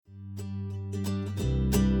Hello,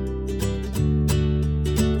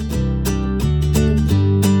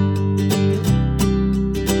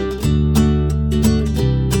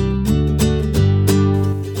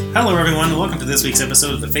 everyone. Welcome to this week's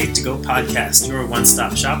episode of the Faith to Go podcast, your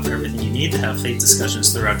one-stop shop for everything you need to have faith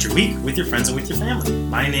discussions throughout your week with your friends and with your family.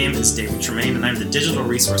 My name is David Tremaine, and I'm the digital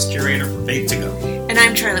resource curator for Faith to Go. And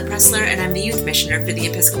I'm Charlotte Pressler, and I'm the youth missioner for the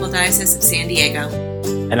Episcopal Diocese of San Diego.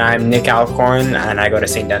 And I'm Nick Alcorn, and I go to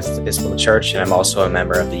St. Dennis Episcopal Church, and I'm also a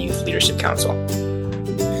member of the Youth Leadership Council.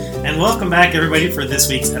 And welcome back, everybody, for this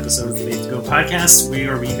week's episode of the Faith to Go podcast. We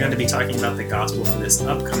are going to be talking about the gospel for this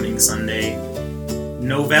upcoming Sunday,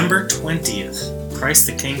 November 20th, Christ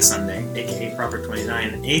the King Sunday, aka Proper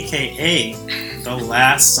 29, aka the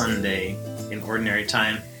last Sunday in Ordinary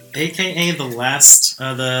Time, aka the last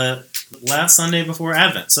Sunday before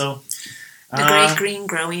Advent. So the great green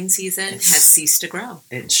growing season has ceased to grow.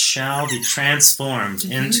 It shall be transformed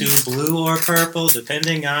into blue or purple,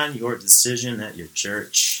 depending on your decision at your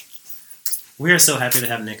church. We are so happy to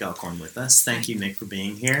have Nick Alcorn with us. Thank you, Nick, for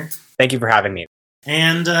being here. Thank you for having me.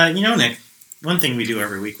 And, Nick, one thing we do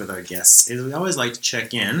every week with our guests is we always like to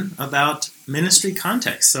check in about ministry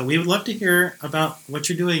context. So we would love to hear about what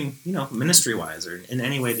you're doing, ministry-wise, or in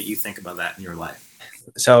any way that you think about that in your life.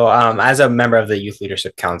 So as a member of the Youth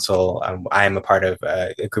Leadership Council, I am a part of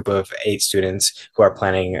a group of 8 students who are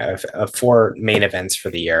planning 4 main events for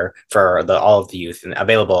the year for all of the youth and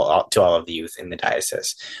available to all of the youth in the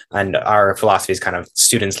diocese. And our philosophy is kind of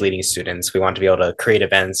students leading students. We want to be able to create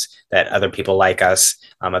events that other people like us,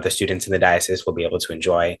 other students in the diocese will be able to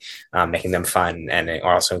enjoy, making them fun and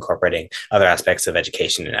also incorporating other aspects of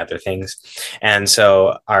education and other things. And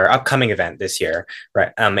so our upcoming event this year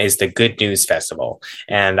is the Good News Festival.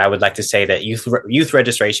 And I would like to say that youth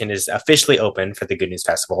registration is officially open for the Good News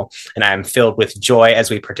Festival, and I'm filled with joy as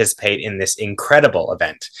we participate in this incredible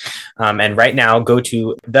event. And right now, go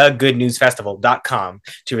to thegoodnewsfestival.com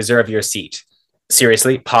to reserve your seat.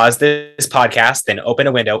 Seriously, pause this podcast, then open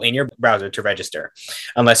a window in your browser to register,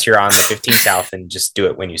 unless you're on the 15 South, and just do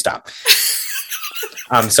it when you stop.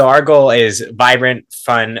 So our goal is vibrant,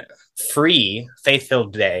 fun, free,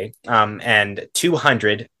 faith-filled day, and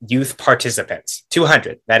 200 youth participants.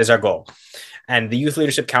 200, that is our goal. And the Youth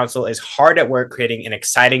Leadership Council is hard at work creating an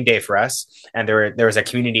exciting day for us. And there is a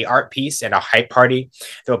community art piece and a hype party.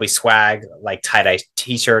 There will be swag like tie-dye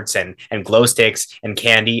t-shirts and glow sticks and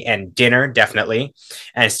candy and dinner, definitely.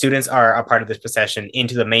 And students are a part of this procession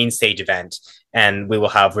into the main stage event. And we will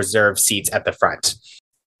have reserved seats at the front.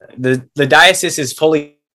 The diocese is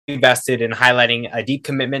fully invested in highlighting a deep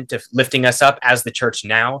commitment to lifting us up as the church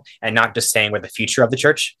now and not just saying we're the future of the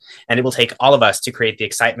church. And it will take all of us to create the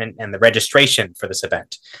excitement and the registration for this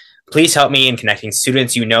event. Please help me in connecting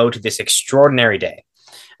students to this extraordinary day.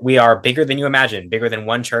 We are bigger than you imagine, bigger than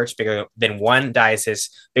one church, bigger than one diocese,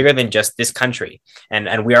 bigger than just this country.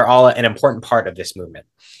 And we are all an important part of this movement.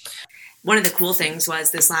 One of the cool things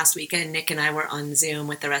was this last weekend, Nick and I were on Zoom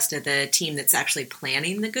with the rest of the team that's actually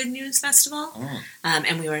planning the Good News Festival.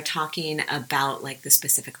 And we were talking about the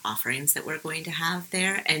specific offerings that we're going to have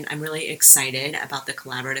there. And I'm really excited about the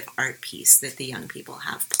collaborative art piece that the young people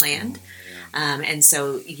have planned. And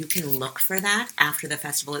so you can look for that after the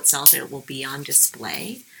festival itself. It will be on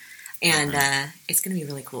display. And it's going to be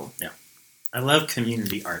really cool. Yeah. I love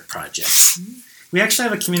community art projects. We actually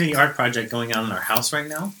have a community art project going on in our house right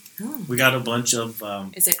now. We got a bunch of...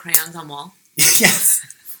 Is it crayons on wall? Yes.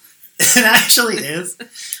 It actually is.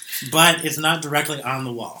 But it's not directly on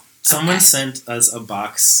the wall. Someone sent us a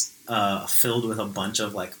box filled with a bunch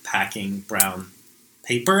of packing brown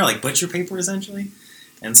paper, butcher paper essentially.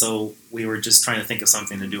 And so we were just trying to think of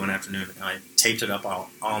something to do one afternoon. And I taped it up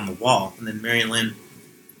all on the wall. And then Mary Lynn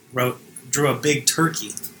drew a big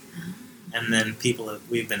turkey. And then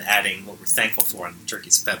we've been adding what we're thankful for on the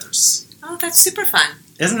turkey's feathers. Oh, that's super fun.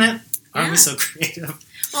 Isn't it? Aren't we so creative?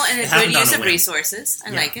 Well, and a good use of resources.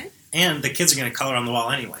 I like it. And the kids are going to color on the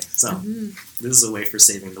wall anyway. So this is a way for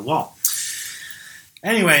saving the wall.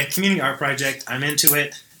 Anyway, community art project. I'm into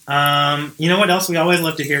it. You know what else we always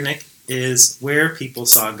love to hear, Nick, is where people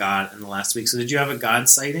saw God in the last week. So did you have a God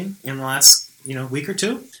sighting in the last week or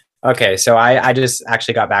two? Okay, so I just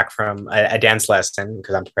actually got back from a dance lesson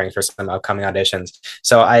because I'm preparing for some upcoming auditions.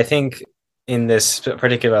 So I think in this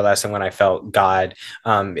particular lesson when I felt God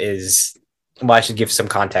I should give some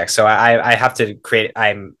context. So I have to create,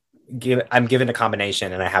 I'm given a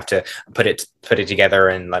combination and I have to put it together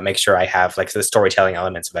and make sure I have the storytelling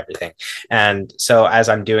elements of everything. And so as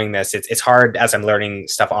I'm doing this, it's hard as I'm learning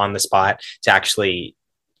stuff on the spot to actually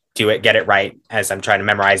get it right as I'm trying to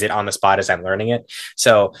memorize it on the spot as I'm learning it.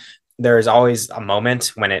 So there's always a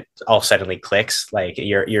moment when it all suddenly clicks. Like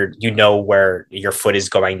you know where your foot is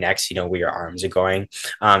going next, you know where your arms are going,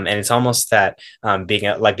 and it's almost that being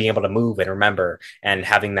able to move and remember and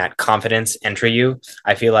having that confidence enter you.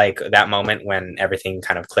 I feel like that moment when everything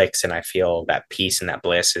kind of clicks and I feel that peace and that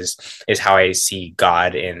bliss is how I see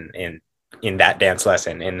God in that dance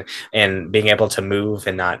lesson, and being able to move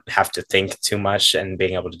and not have to think too much and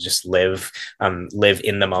being able to just live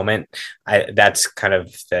in the moment. That's kind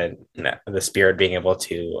of the spirit, being able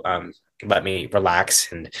to let me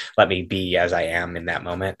relax and let me be as I am in that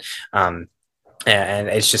moment. And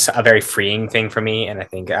it's just a very freeing thing for me. And I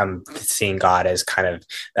think seeing God as kind of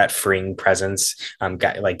that freeing presence,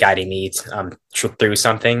 like guiding me through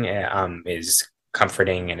something, is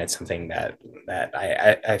comforting, and it's something that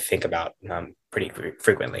I think about pretty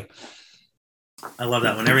frequently. I love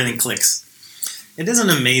that when everything clicks. It is an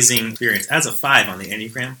amazing experience. As a 5 on the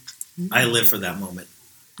Enneagram, I live for that moment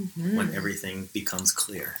when everything becomes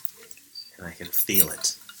clear and I can feel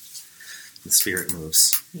it. The spirit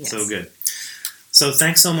moves. Yes. So good. So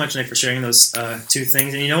thanks so much, Nick, for sharing those 2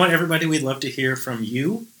 things. And you know what, everybody, we'd love to hear from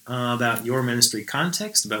you about your ministry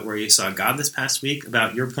context, about where you saw God this past week,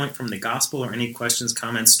 about your point from the gospel, or any questions,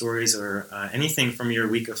 comments, stories, or anything from your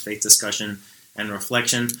week of faith discussion and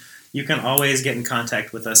reflection. You can always get in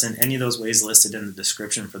contact with us in any of those ways listed in the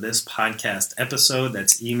description for this podcast episode.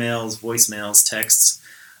 That's emails, voicemails, texts.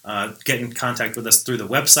 Get in contact with us through the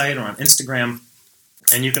website or on Instagram.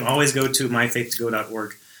 And you can always go to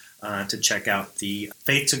myfaith2go.org to check out the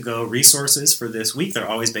Faith to Go resources for this week. They're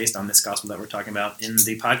always based on this gospel that we're talking about in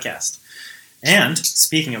the podcast. And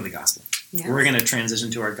speaking of the gospel, we're going to transition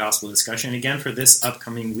to our gospel discussion again for this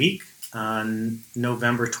upcoming week on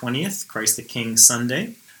November 20th, Christ the King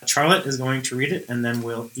Sunday. Charlotte is going to read it, and then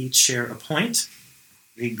we'll each share a point.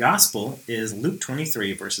 The gospel is Luke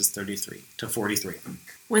 23, verses 33 to 43.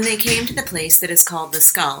 When they came to the place that is called the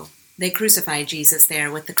Skull, they crucified Jesus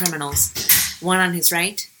there with the criminals, one on his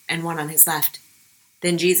right and one on his left.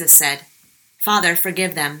 Then Jesus said, "Father,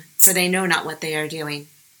 forgive them, for they know not what they are doing."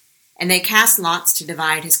 And they cast lots to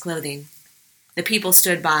divide his clothing. The people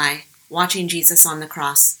stood by, watching Jesus on the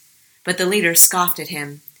cross. But the leaders scoffed at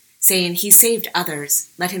him, saying, "He saved others.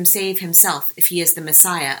 Let him save himself if he is the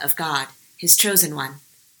Messiah of God, his chosen one."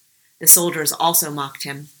 The soldiers also mocked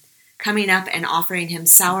him, coming up and offering him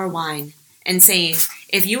sour wine, and saying,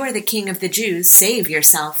 "If you are the king of the Jews, save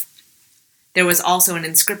yourself." There was also an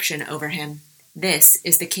inscription over him, "This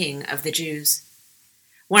is the King of the Jews."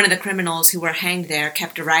 One of the criminals who were hanged there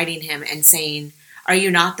kept deriding him and saying, "Are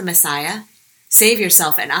you not the Messiah? Save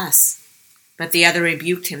yourself and us." But the other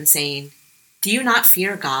rebuked him, saying, "Do you not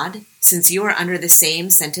fear God, since you are under the same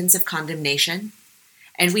sentence of condemnation?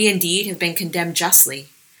 And we indeed have been condemned justly,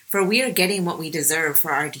 for we are getting what we deserve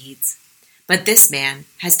for our deeds. But this man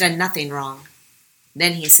has done nothing wrong."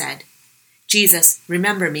 Then he said, "Jesus,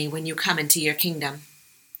 remember me when you come into your kingdom."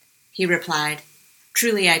 He replied,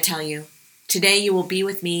 "Truly I tell you, today you will be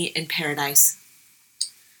with me in paradise."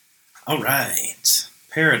 All right.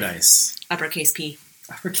 Paradise. Uppercase P.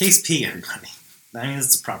 Uppercase P, everybody. That means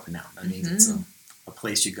it's a proper noun. That means it's a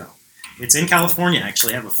place you go. It's in California,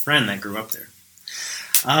 actually. I have a friend that grew up there.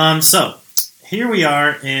 So, here we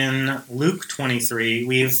are in Luke 23.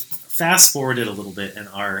 We've fast-forwarded a little bit in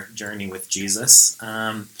our journey with Jesus.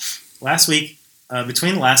 Last week,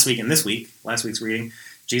 between last week and this week, last week's reading,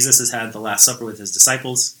 Jesus has had the Last Supper with his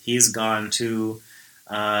disciples. He's gone to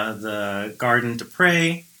the garden to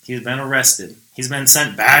pray. He's been arrested. He's been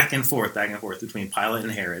sent back and forth between Pilate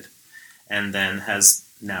and Herod, and then is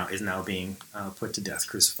now being put to death,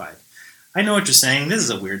 crucified. I know what you're saying. This is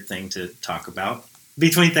a weird thing to talk about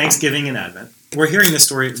between Thanksgiving and Advent. We're hearing this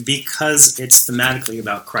story because it's thematically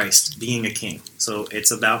about Christ being a king. So it's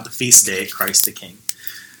about the feast day, Christ the King.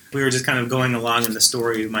 We were just kind of going along, and the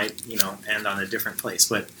story might, end on a different place.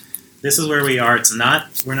 But this is where we are.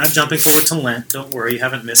 We're not jumping forward to Lent. Don't worry, you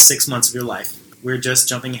haven't missed 6 months of your life. We're just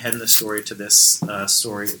jumping ahead in the story to this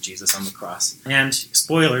story of Jesus on the cross. And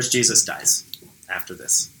spoilers, Jesus dies after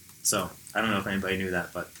this. So I don't know if anybody knew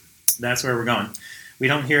that, but that's where we're going. We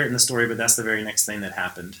don't hear it in the story, but that's the very next thing that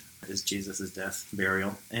happened, is Jesus' death,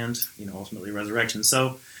 burial, and ultimately resurrection.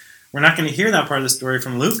 So we're not going to hear that part of the story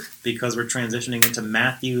from Luke, because we're transitioning into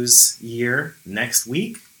Matthew's year next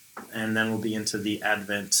week, and then we'll be into the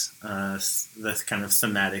Advent, the kind of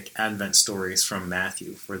thematic Advent stories from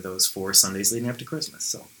Matthew for those 4 Sundays leading up to Christmas.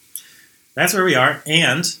 So that's where we are,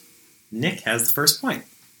 and Nick has the first point.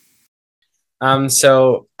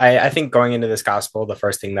 So I think going into this gospel, the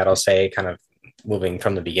first thing that I'll say kind of moving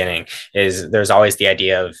from the beginning, is there's always the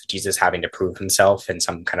idea of Jesus having to prove himself in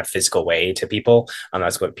some kind of physical way to people.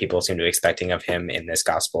 That's what people seem to be expecting of him in this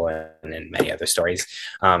gospel and in many other stories.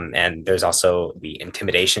 And there's also the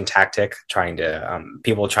intimidation tactic,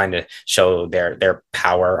 people trying to show their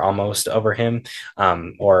power almost over him,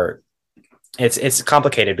 or it's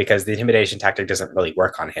complicated because the intimidation tactic doesn't really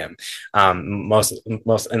work on him, most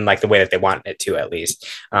in like the way that they want it to, at least.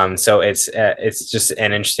 So it's just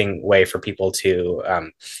an interesting way for people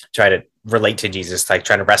to try to relate to Jesus, like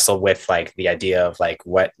trying to wrestle with like the idea of like,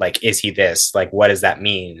 what, like, is he this, like, what does that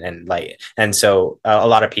mean? And so a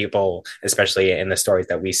lot of people, especially in the stories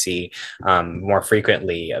that we see more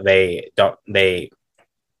frequently, they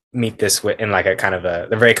meet this in like a kind of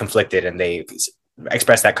they're very conflicted, and they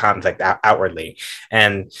express that conflict outwardly.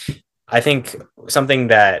 And I think something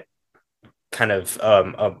that kind of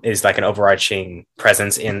is like an overarching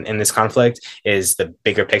presence in this conflict is the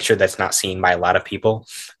bigger picture that's not seen by a lot of people.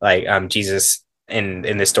 Like Jesus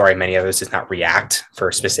in this story, many others, does not react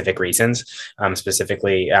for specific reasons.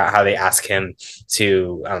 Specifically, how they ask him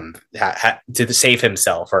to save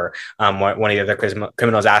himself, or one of the other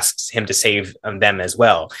criminals asks him to save them as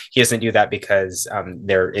well. He doesn't do that because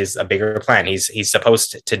there is a bigger plan. He's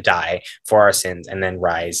supposed to die for our sins and then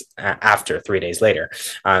rise after 3 days later,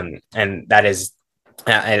 and that is.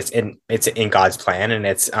 It's in God's plan, and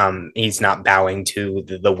it's he's not bowing to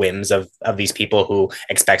the whims of these people who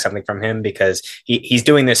expect something from him, because he's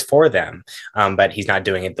doing this for them, but he's not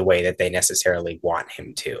doing it the way that they necessarily want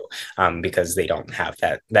him to, because they don't have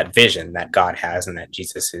that vision that God has and that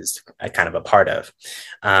Jesus is a kind of a part of.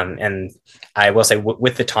 And I will say,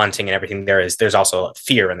 with the taunting and everything, there's also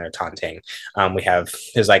fear in their taunting.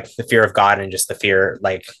 There's like the fear of God, and just the fear,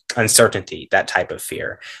 like uncertainty, that type of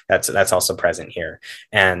fear that's also present here.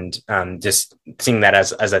 And just seeing that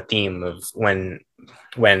as a theme of when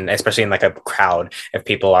especially in like a crowd, if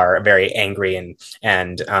people are very angry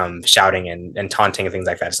and shouting and taunting and things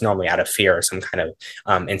like that, it's normally out of fear or some kind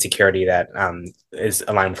of insecurity that is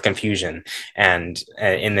aligned with confusion. And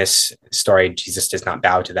in this story, Jesus does not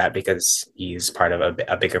bow to that, because he's part of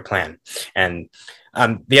a bigger plan. And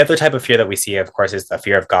the other type of fear that we see, of course, is the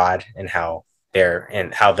fear of God, and how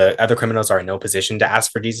the other criminals are in no position to ask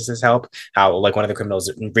for Jesus's help. How, like, one of the criminals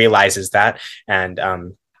realizes that, and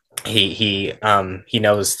he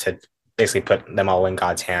knows to basically put them all in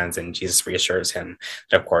God's hands, and Jesus reassures him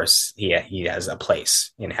that, of course, he has a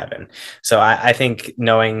place in heaven. So I think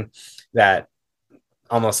knowing that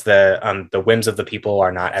almost the whims of the people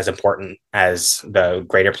are not as important as the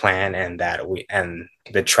greater plan, and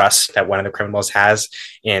the trust that one of the criminals has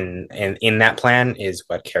in that plan is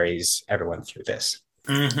what carries everyone through this.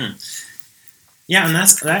 Mm-hmm. Yeah, and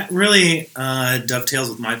that really dovetails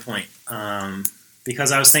with my point,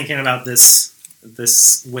 because I was thinking about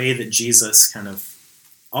this way that Jesus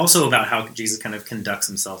about how Jesus kind of conducts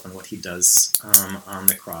himself and what he does on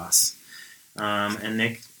the cross, and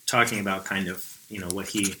Nick talking about kind of,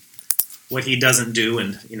 what he doesn't do,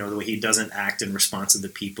 and the way he doesn't act in response to the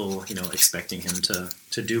people expecting him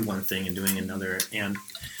to do one thing and doing another, and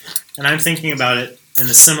I'm thinking about it in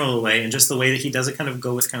a similar way, and just the way that he does it kind of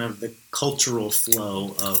go with kind of the cultural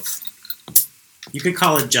flow of, you could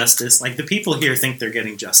call it justice. Like, the people here think they're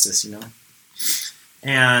getting justice,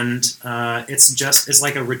 and it's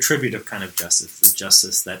like a retributive kind of justice, the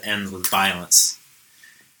justice that ends with violence,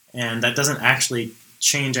 and that doesn't actually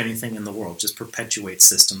change anything in the world, just perpetuates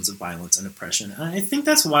systems of violence and oppression. And I think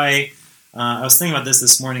that's why I was thinking about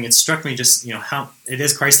this morning. It struck me just, how it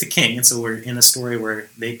is Christ the King, and so we're in a story where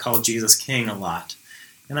they call Jesus King a lot.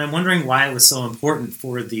 And I'm wondering why it was so important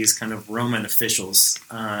for these kind of Roman officials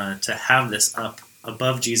to have this up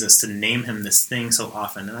above Jesus, to name him this thing so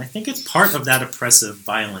often. And I think it's part of that oppressive,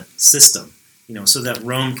 violent system, so that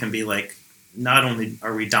Rome can be like, not only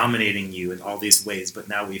are we dominating you in all these ways, but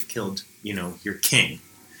now we've killed, your king.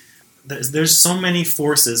 There's so many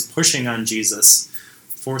forces pushing on Jesus,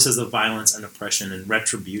 forces of violence and oppression and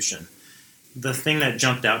retribution. The thing that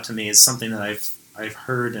jumped out to me is something that I've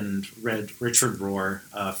heard and read Richard Rohr,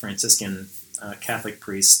 Franciscan Catholic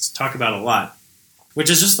priest, talk about a lot, which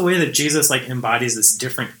is just the way that Jesus embodies this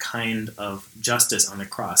different kind of justice on the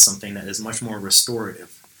cross, something that is much more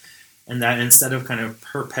restorative. And that instead of kind of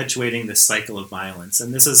perpetuating this cycle of violence,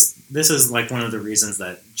 and this is like one of the reasons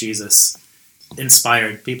that Jesus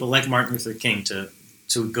inspired people like Martin Luther King to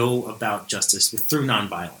go about justice through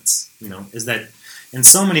nonviolence, is that in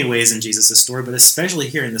so many ways in Jesus' story, but especially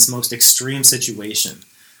here in this most extreme situation,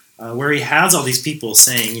 where he has all these people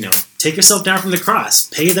saying, take yourself down from the cross,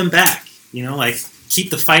 pay them back, keep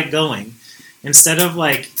the fight going, instead of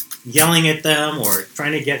yelling at them or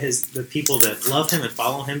trying to get the people that love him and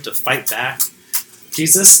follow him to fight back.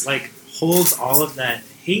 Jesus holds all of that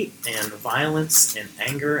hate and violence and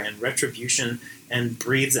anger and retribution and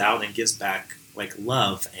breathes out and gives back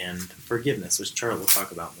love and forgiveness, which Charlotte will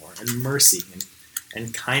talk about more, and mercy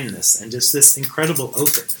and kindness and just this incredible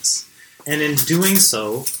openness. And in doing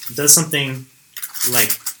so, does something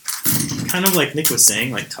kind of like Nick was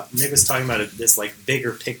saying, Nick was talking about this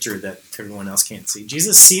bigger picture that everyone else can't see.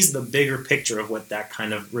 Jesus sees the bigger picture of what that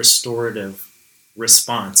kind of restorative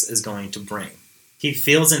response is going to bring. He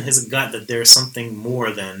feels in his gut that there's something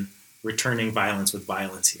more than returning violence with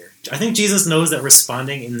violence here. I think Jesus knows that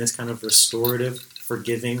responding in this kind of restorative,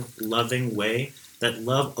 forgiving, loving way, that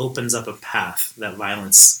love opens up a path that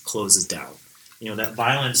violence closes down. That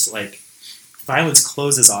violence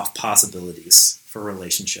closes off possibilities for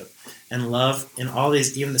relationship. And love, in all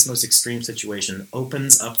these, even this most extreme situation,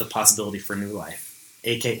 opens up the possibility for new life,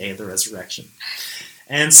 aka the resurrection.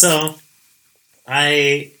 And so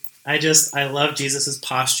I love Jesus'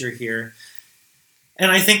 posture here.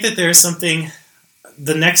 And I think that there's something,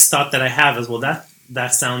 the next thought that I have is,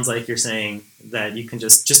 that sounds like you're saying that you can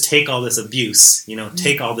just take all this abuse,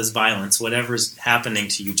 take all this violence, whatever's happening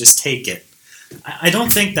to you, just take it. I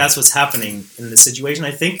don't think that's what's happening in this situation.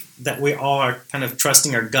 I think that we all are kind of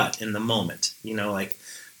trusting our gut in the moment,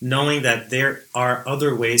 knowing that there are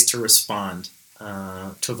other ways to respond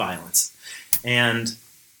to violence. And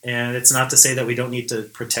it's not to say that we don't need to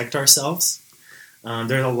protect ourselves.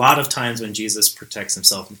 There's a lot of times when Jesus protects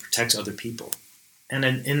himself and protects other people. And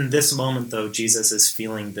in this moment, though, Jesus is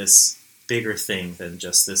feeling this bigger thing than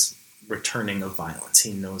just this returning of violence.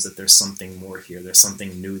 He knows that there's something more here. There's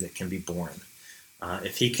something new that can be born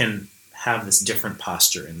if he can have this different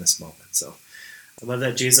posture in this moment. So I love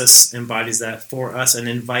that Jesus embodies that for us and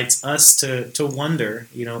invites us to wonder,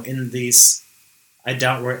 in these, I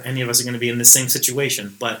doubt any of us are going to be in the same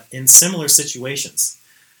situation, but in similar situations,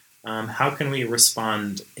 how can we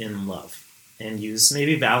respond in love and use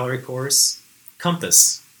maybe Valerie Kaur's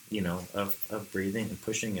compass, of breathing and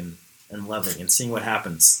pushing and loving and seeing what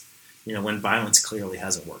happens, when violence clearly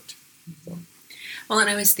hasn't worked. So. Well, and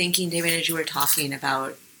I was thinking, David, as you were talking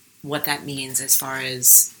about what that means as far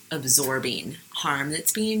as absorbing harm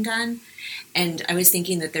that's being done, and I was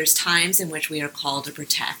thinking that there's times in which we are called to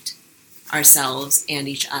protect ourselves and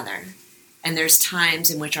each other, and there's times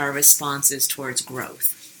in which our response is towards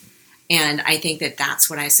growth. And I think that that's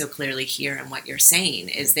what I so clearly hear in what you're saying,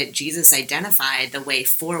 is that Jesus identified the way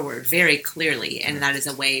forward very clearly, and that is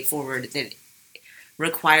a way forward that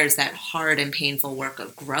requires that hard and painful work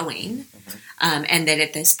of growing, and that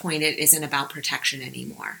at this point it isn't about protection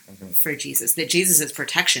anymore for Jesus, that Jesus'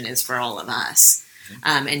 protection is for all of us,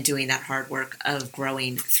 and doing that hard work of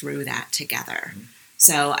growing through that together.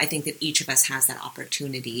 So I think that each of us has that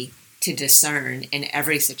opportunity to discern in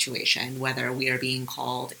every situation whether we are being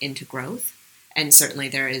called into growth. And certainly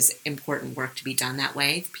there is important work to be done that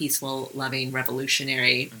way, peaceful, loving,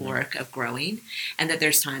 revolutionary work of growing, and that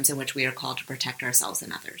there's times in which we are called to protect ourselves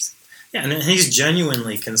and others. Yeah, and he's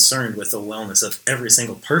genuinely concerned with the wellness of every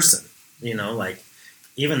single person,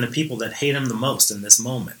 even the people that hate him the most in this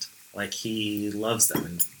moment. He loves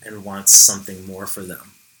them and wants something more for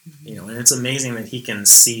them. And it's amazing that he can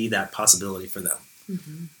see that possibility for them.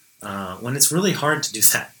 When it's really hard to do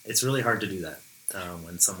that. It's really hard to do that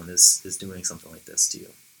when someone is doing something like this to you.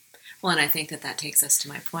 Well, and I think that takes us to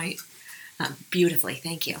my point beautifully.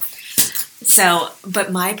 Thank you. So,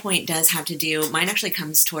 but my point does have to do, mine actually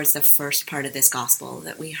comes towards the first part of this gospel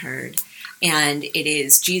that we heard. And it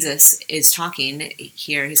is, Jesus is talking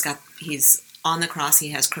here. He's on the cross. He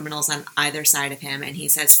has criminals on either side of him. And he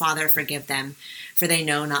says, Father, forgive them, for they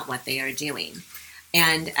know not what they are doing.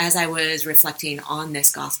 And as I was reflecting on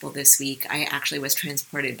this gospel this week, I actually was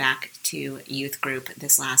transported back to youth group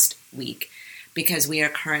this last week, because we are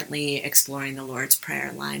currently exploring the Lord's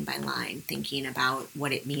Prayer line by line, thinking about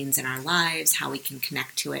what it means in our lives, how we can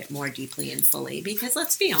connect to it more deeply and fully. Because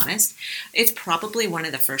let's be honest, it's probably one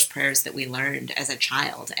of the first prayers that we learned as a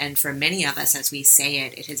child. And for many of us, as we say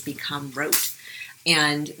it, it has become rote.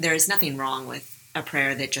 And there is nothing wrong with a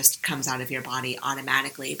prayer that just comes out of your body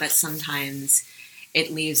automatically, but sometimes it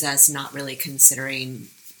leaves us not really considering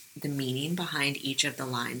the meaning behind each of the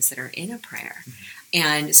lines that are in a prayer.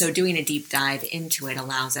 And so doing a deep dive into it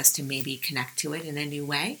allows us to maybe connect to it in a new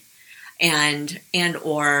way and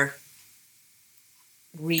or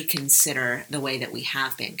reconsider the way that we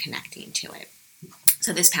have been connecting to it.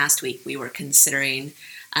 So this past week we were considering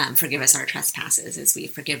forgive us our trespasses as we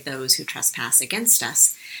forgive those who trespass against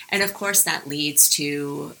us. And of course that leads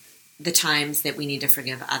to the times that we need to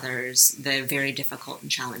forgive others, the very difficult and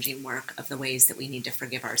challenging work of the ways that we need to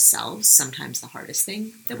forgive ourselves. Sometimes the hardest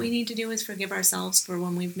thing that we need to do is forgive ourselves for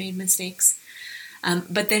when we've made mistakes.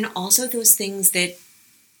 But then also those things that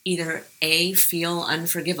either A, feel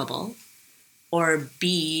unforgivable, or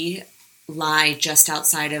B, lie just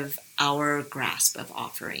outside of our grasp of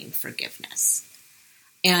offering forgiveness.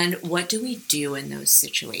 And what do we do in those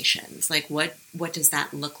situations? Like, what does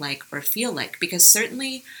that look like or feel like? Because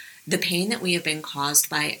certainly the pain that we have been caused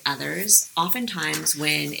by others, oftentimes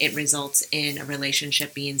when it results in a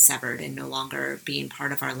relationship being severed and no longer being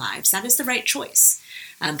part of our lives, that is the right choice.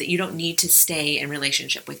 That you don't need to stay in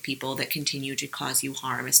relationship with people that continue to cause you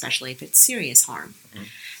harm, especially if it's serious harm. Mm-hmm.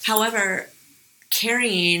 However,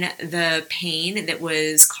 carrying the pain that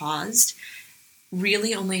was caused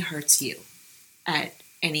really only hurts you at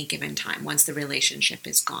any given time once the relationship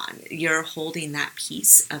is gone. You're holding that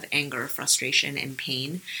piece of anger, frustration, and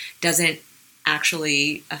pain doesn't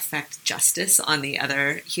actually affect justice on the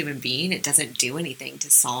other human being. It doesn't do anything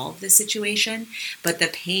to solve the situation, but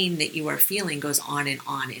the pain that you are feeling goes on in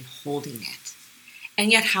holding it.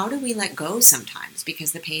 And yet, how do we let go sometimes?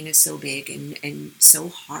 Because the pain is so big and so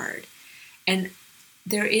hard. And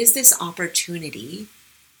there is this opportunity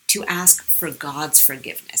to ask for God's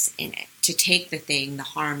forgiveness in it, to take the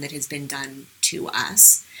harm that has been done to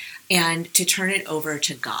us, and to turn it over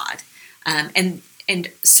to God. And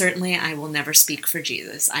certainly I will never speak for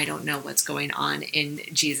Jesus. I don't know what's going on in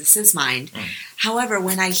Jesus's mind. However,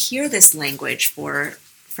 when I hear this language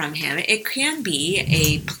from him, it can be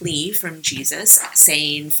a plea from Jesus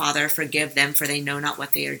saying, Father, forgive them, for they know not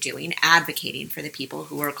what they are doing, advocating for the people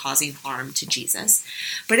who are causing harm to Jesus.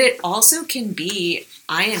 But it also can be,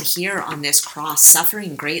 I am here on this cross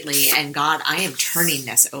suffering greatly, and God, I am turning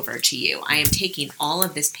this over to you. I am taking all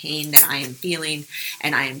of this pain that I am feeling,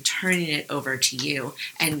 and I am turning it over to you,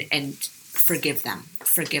 and forgive them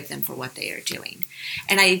for what they are doing.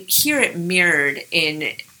 And I hear it mirrored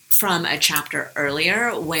from a chapter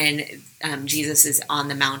earlier when Jesus is on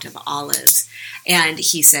the Mount of Olives, and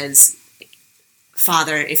he says,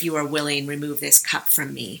 Father, if you are willing, remove this cup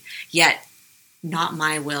from me, yet not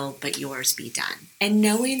my will, but yours be done. And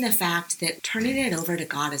knowing the fact that turning it over to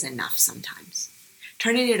God is enough sometimes.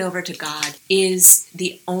 Turning it over to God is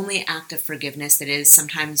the only act of forgiveness that is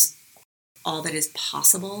sometimes all that is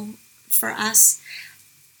possible for us,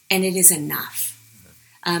 and it is enough.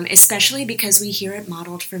 Especially because we hear it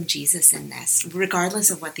modeled from Jesus in this,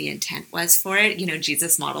 regardless of what the intent was for it.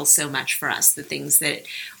 Jesus models so much for us, the things that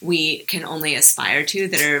we can only aspire to,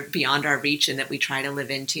 that are beyond our reach and that we try to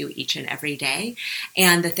live into each and every day,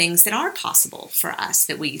 and the things that are possible for us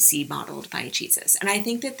that we see modeled by Jesus. And I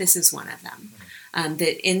think that this is one of them,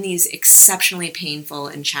 that in these exceptionally painful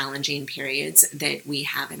and challenging periods that we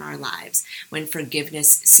have in our lives, when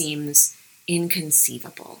forgiveness seems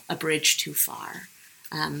inconceivable, a bridge too far,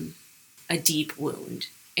 a deep wound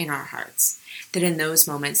in our hearts, that in those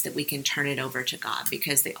moments that we can turn it over to God,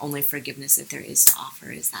 because the only forgiveness that there is to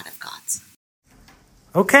offer is that of God's.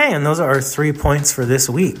 Okay, and those are our 3 points for this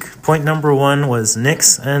week. Point number 1 was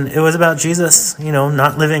Nick's, and it was about Jesus,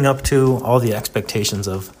 not living up to all the expectations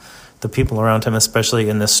of the people around him, especially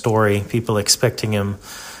in this story, people expecting him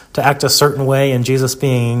to act a certain way, and Jesus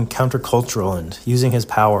being countercultural and using his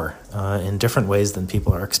power in different ways than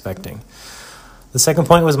people are expecting. The second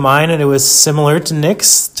point was mine, and it was similar to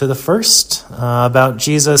Nick's, to the first, about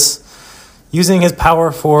Jesus using his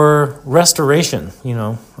power for restoration,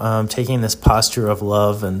 taking this posture of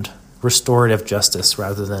love and restorative justice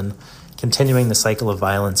rather than continuing the cycle of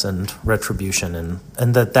violence and retribution,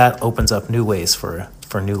 and that opens up new ways for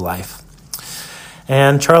new life.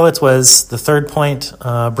 And Charlotte's was the third point,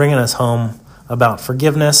 bringing us home about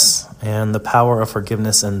forgiveness and the power of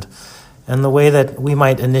forgiveness and the way that we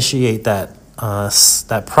might initiate that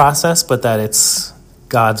process, but that it's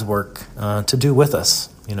God's work to do with us.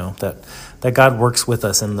 That God works with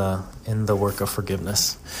us in the work of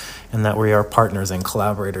forgiveness, and that we are partners and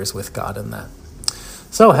collaborators with God in that.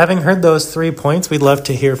 So, having heard those 3 points, we'd love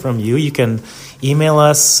to hear from you. You can email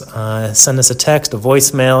us, send us a text, a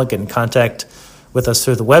voicemail, get in contact with us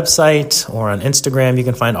through the website or on Instagram. You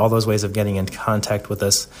can find all those ways of getting in contact with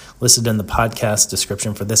us listed in the podcast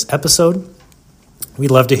description for this episode.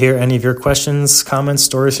 We'd love to hear any of your questions, comments,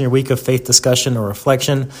 stories from your week of faith discussion or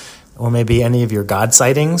reflection, or maybe any of your God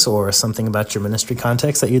sightings or something about your ministry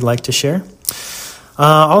context that you'd like to share.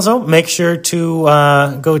 Also, make sure to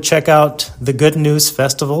go check out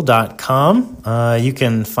thegoodnewsfestival.com. You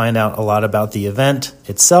can find out a lot about the event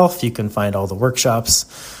itself. You can find all the workshops,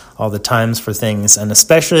 all the times for things, and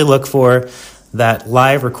especially look for that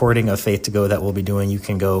live recording of Faith to Go that we'll be doing. You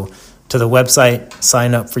can go to the website,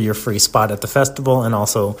 sign up for your free spot at the festival, and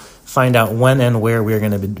also find out when and where we're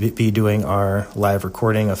going to be doing our live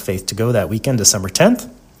recording of Faith to Go that weekend, December 10th.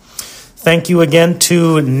 Thank you again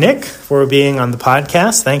to Nick for being on the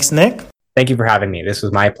podcast. Thanks, Nick. Thank you for having me. This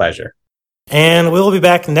was my pleasure. And we'll be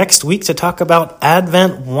back next week to talk about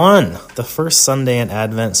Advent 1, the first Sunday in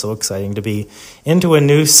Advent. So exciting to be into a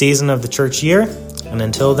new season of the church year. And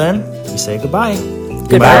until then, we say goodbye.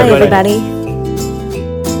 Goodbye, everybody.